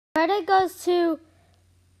Credit goes to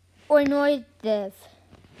Anointive.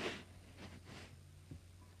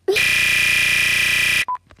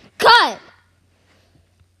 Cut!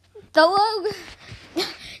 The logo.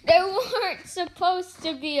 There weren't supposed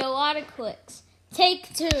to be a lot of clicks.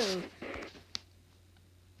 Take 2.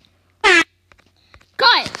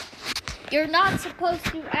 Cut! You're not supposed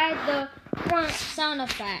to add the front sound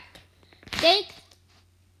effect.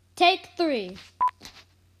 Take 3.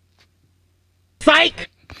 Psych!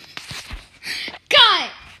 Cut!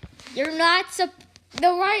 You're not the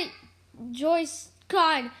right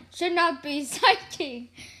Joy-Con should not be psyching.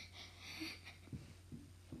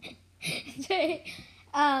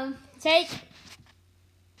 Take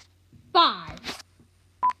 5.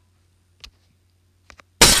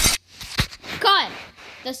 Cut!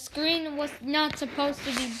 The screen was not supposed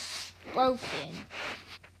to be broken.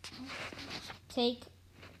 Take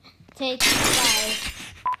 5.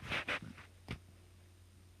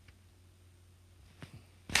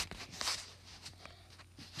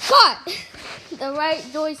 Cut! The right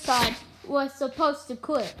joy-con was supposed to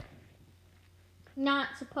click, not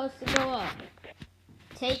supposed to go up.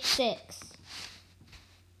 Take 6.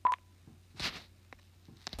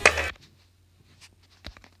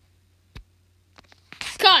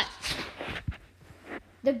 Cut!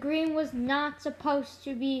 The green was not supposed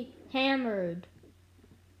to be hammered.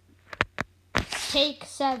 Take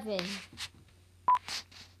 7.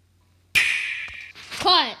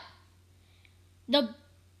 Cut!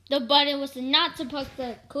 The button was not supposed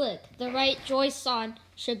to click. The right Joy-Con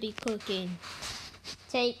should be clicking.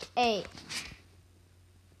 Take 8.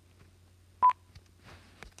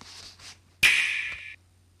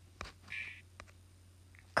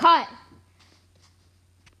 Cut!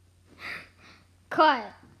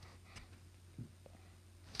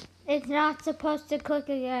 It's not supposed to click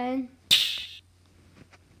again.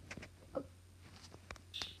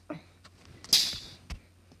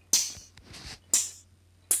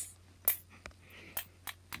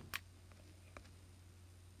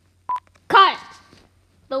 Cut!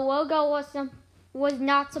 The logo was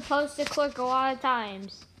not supposed to click a lot of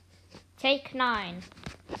times. Take 9.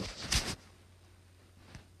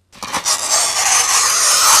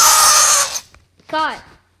 Cut!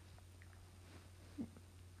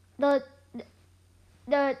 The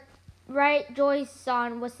right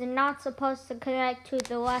Joy-Con was not supposed to connect to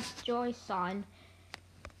the left Joy-Con.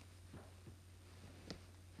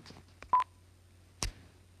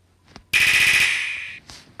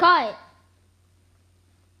 Cut!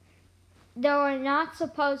 There were not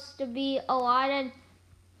supposed to be a lot of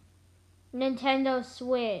Nintendo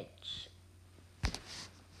Switch.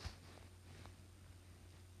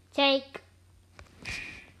 Take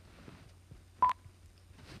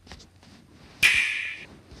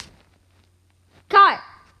Cut!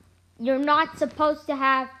 You're not supposed to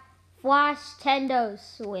have Flash Nintendo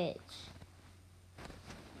Switch.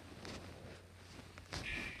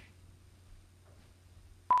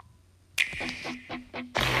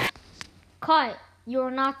 Cut!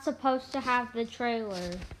 You're not supposed to have the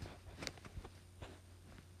trailer.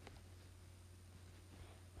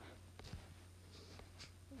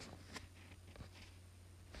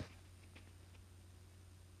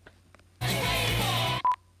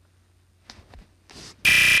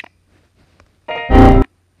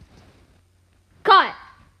 Cut!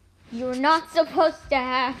 You're not supposed to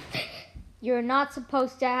have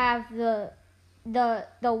the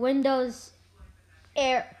Windows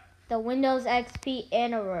the Windows XP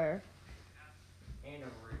error.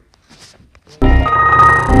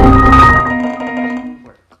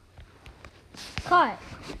 Cut!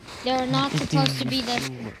 They're not supposed to be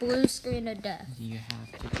the blue screen of death. You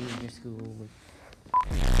have to do your schoolwork.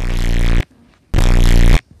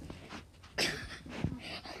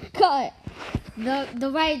 Cut! The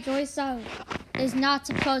right Joy-Con is not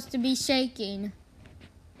supposed to be shaking.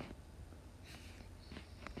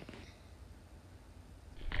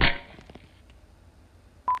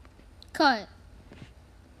 Cut!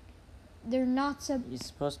 They're not You're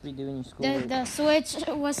supposed to be doing your schoolwork. the switch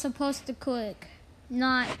was supposed to click,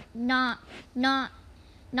 not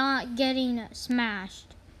getting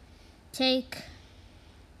smashed. Take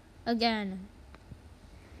again.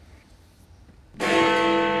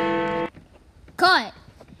 Cut!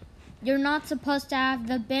 You're not supposed to have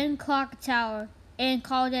the bin clock tower and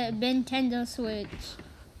called it Nintendo Switch.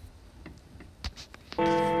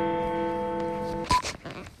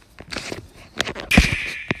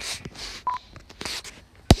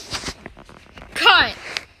 Cut!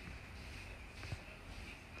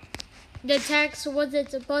 The text wasn't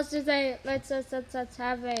supposed to say, let's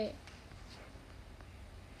have a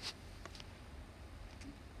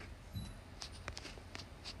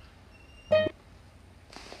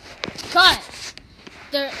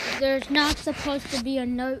there's not supposed to be a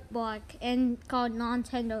notebook and called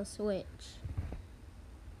Nintendo Switch.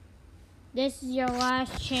 This is your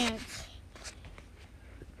last chance.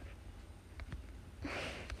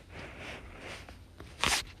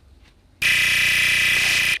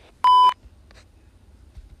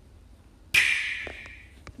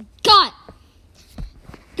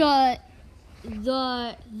 Got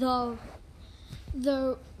the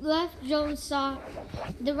left joystick,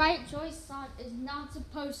 the right joystick is not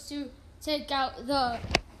supposed to take out the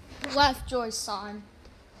left joystick.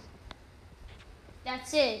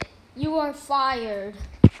 That's it. You are fired.